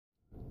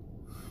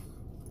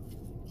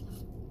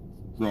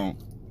So,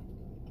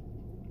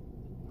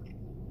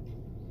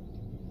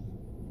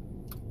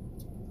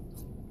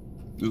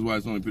 this is why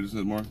it's only 50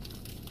 cents more.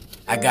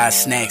 I got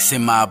snacks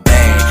in my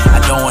bag. I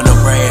don't want to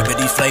brag, but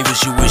these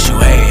flavors you wish you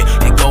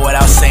had. And go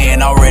without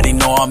saying, already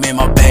know I'm in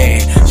my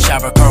bag.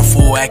 Shopper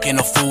Carrefour, acting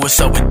a fool, what's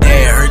up with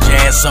that? Heard you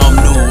had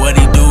something new, what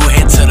he do?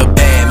 Head to the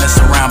bag, mess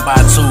around by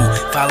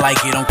two. If I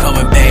like it, I'm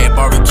coming back.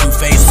 Barbecue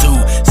phase 2,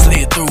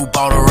 slid through,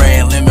 bought a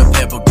red lemon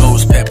pepper,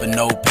 ghost pepper,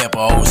 no pepper,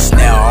 oh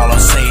snap. All I'm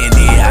saying is,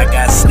 I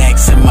got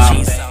snacks in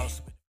my bag.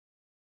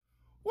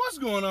 What's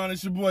going on?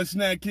 It's your boy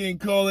Snack King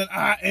Cole, and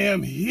I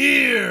am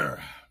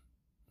here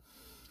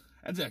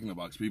at Jack in the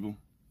Box, people.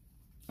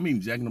 I'm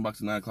eating Jack in the Box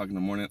at 9 o'clock in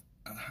the morning.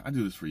 I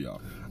do this for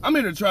y'all. I'm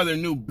here to try their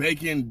new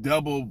bacon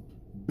double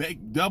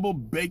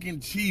bacon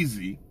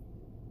cheesy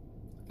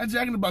at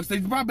Jack in the Box. They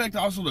brought back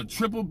also the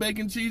triple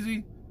bacon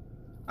cheesy.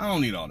 I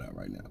don't need all that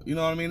right now. You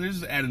know what I mean? They're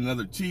just adding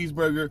another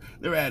cheeseburger.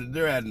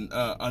 They're adding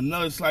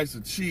another slice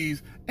of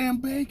cheese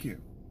and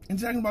bacon. And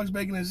Jack in the Box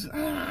bacon is,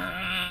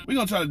 we're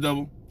gonna try the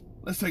double.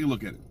 Let's take a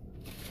look at it.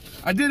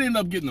 I did end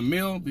up getting the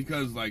meal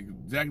because like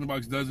Jack in the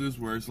Box does this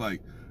where it's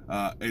like,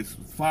 it's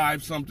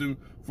 5 something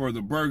for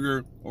the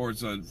burger, or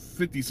it's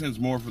 50 cents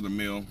more for the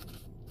meal.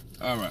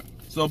 All right.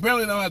 So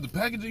apparently they don't have the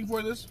packaging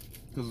for this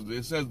because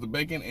it says the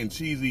bacon and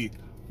cheesy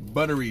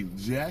buttery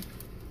Jack.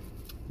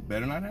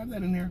 Better not have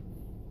that in here.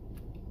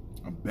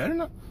 I better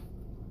not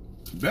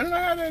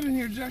have that in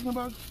here, Jack in the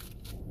Box.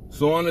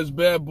 So on this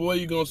bad boy,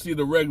 you're gonna see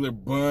the regular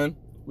bun.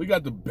 We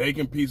got the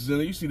bacon pieces in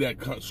there. You see that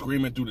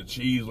screaming through the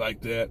cheese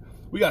like that.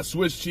 We got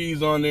Swiss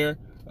cheese on there.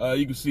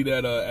 You can see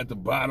that at the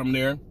bottom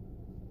there.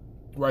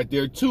 Right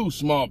there, 2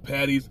 small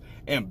patties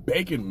and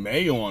bacon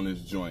mayo on this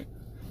joint.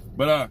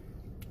 But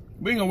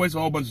we ain't gonna waste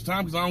a whole bunch of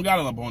time because I don't got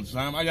a bunch of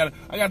time. I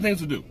got things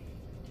to do.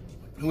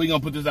 And we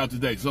gonna put this out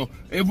today. So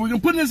if we can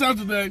put this out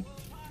today,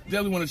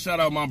 definitely want to shout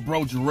out my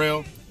bro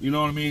Jarrell. You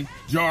know what I mean?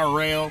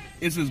 Jarrell.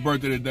 It's his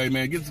birthday today,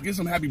 man. Get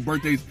some happy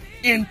birthdays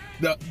in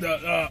the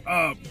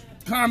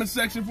comment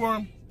section for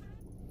him.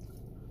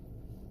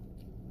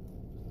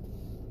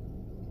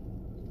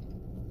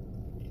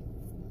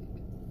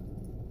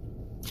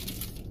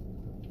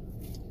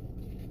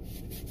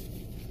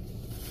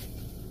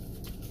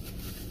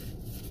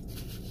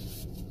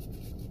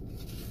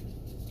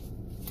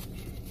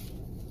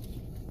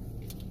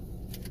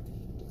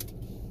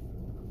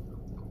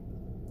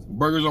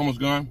 Burger's almost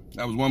gone.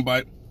 That was 1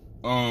 bite.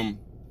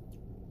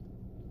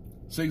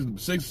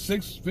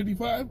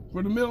 $6.55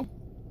 for the meal.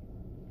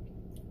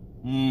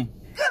 Good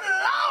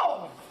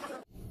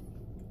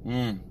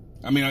Lord!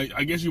 I mean,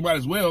 I guess you might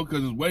as well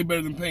because it's way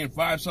better than paying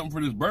 5 something for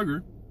this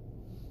burger.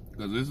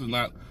 Because this is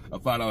not a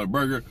 $5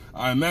 burger.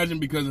 I imagine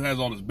because it has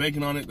all this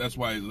bacon on it, that's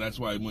why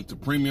it went to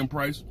premium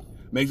price.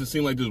 Makes it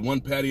seem like there's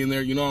 1 patty in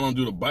there. You know I don't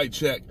do the bite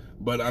check,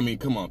 but I mean,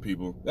 come on,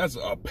 people. That's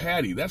a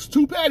patty. That's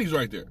 2 patties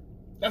right there.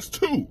 That's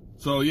 2.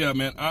 So yeah,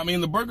 man, I mean,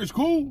 the burger's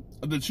cool.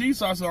 The cheese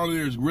sauce on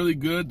there is really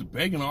good. The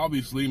bacon,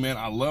 obviously, man,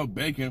 I love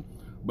bacon.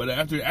 But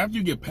after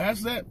you get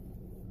past that,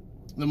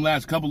 them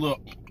last couple of,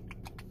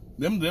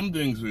 them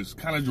things is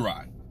kind of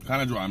dry.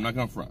 I'm not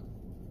gonna front.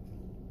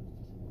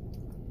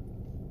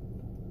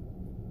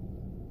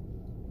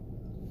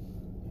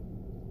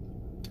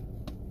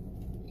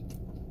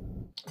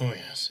 Oh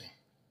yeah, I see.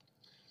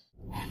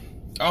 I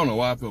don't know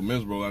why I feel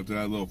miserable after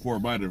that little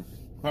 4-biter.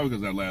 Probably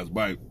because that last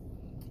bite,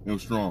 it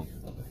was strong.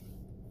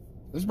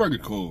 This burger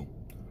cool.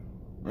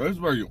 This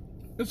burger,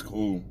 it's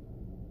cool.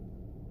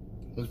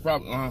 It's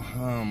probably,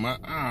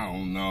 I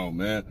don't know,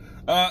 man.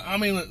 I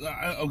mean,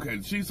 okay,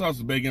 cheese sauce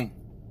and bacon,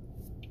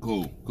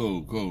 cool.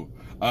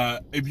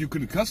 If you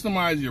could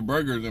customize your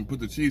burgers and put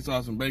the cheese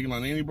sauce and bacon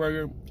on any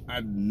burger,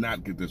 I'd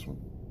not get this one.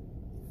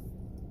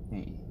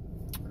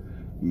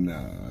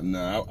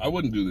 Nah, I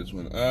wouldn't do this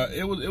one.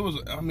 It was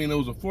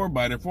a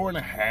 4-biter,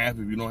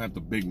 4.5 if you don't have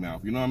the big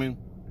mouth, you know what I mean?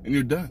 And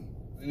you're done.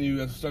 And you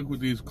got stuck with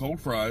these cold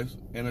fries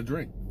and a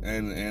drink.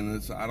 And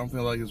I don't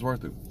feel like it's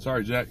worth it.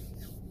 Sorry, Jack.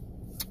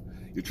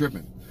 You're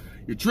tripping.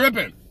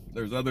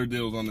 There's other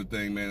deals on the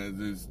thing, man.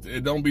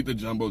 It don't beat the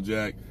Jumbo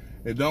Jack.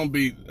 It don't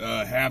beat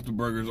half the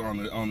burgers on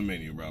the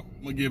menu, bro.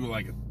 I'm gonna give it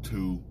like a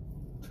 2,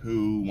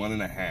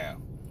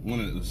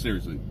 1.5.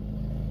 Seriously.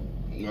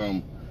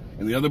 And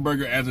the other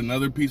burger adds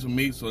another piece of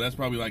meat, so that's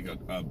probably like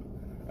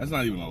that's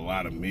not even a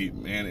lot of meat,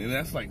 man. And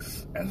that's like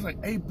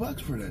 $8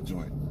 for that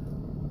joint.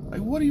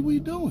 Like, what are we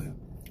doing?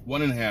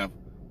 1.5,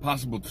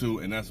 possible 2,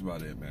 and that's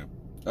about it, man.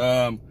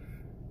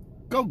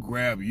 Go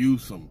grab you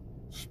some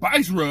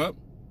Spice Rub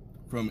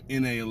from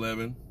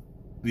NA11.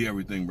 The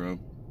everything, bro.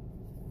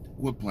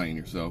 Quit playing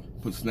yourself.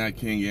 Put Snack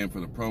King in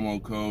for the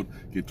promo code.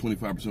 Get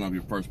 25% off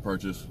your first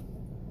purchase.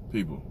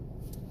 People,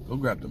 go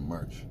grab the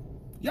merch.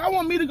 Y'all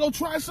want me to go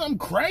try something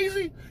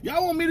crazy?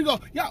 Y'all want me to go,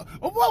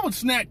 what would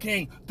Snack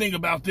King think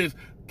about this?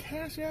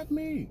 Cash at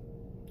me.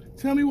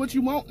 Tell me what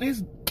you want, and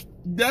it's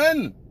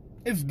done.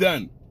 It's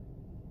done.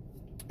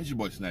 It's your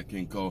boy Snack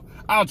King Cole.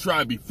 I'll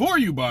try it before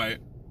you buy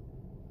it.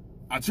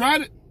 I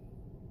tried it.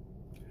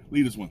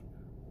 Leave this one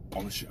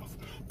on the shelf.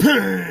 Peace.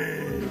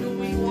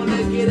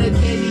 wanna get a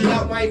candy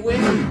out my way?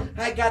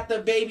 I got the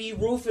baby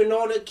roof and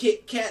all the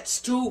Kit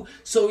Kats too.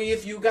 So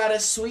if you got a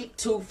sweet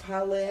tooth,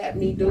 holla at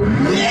me, dude.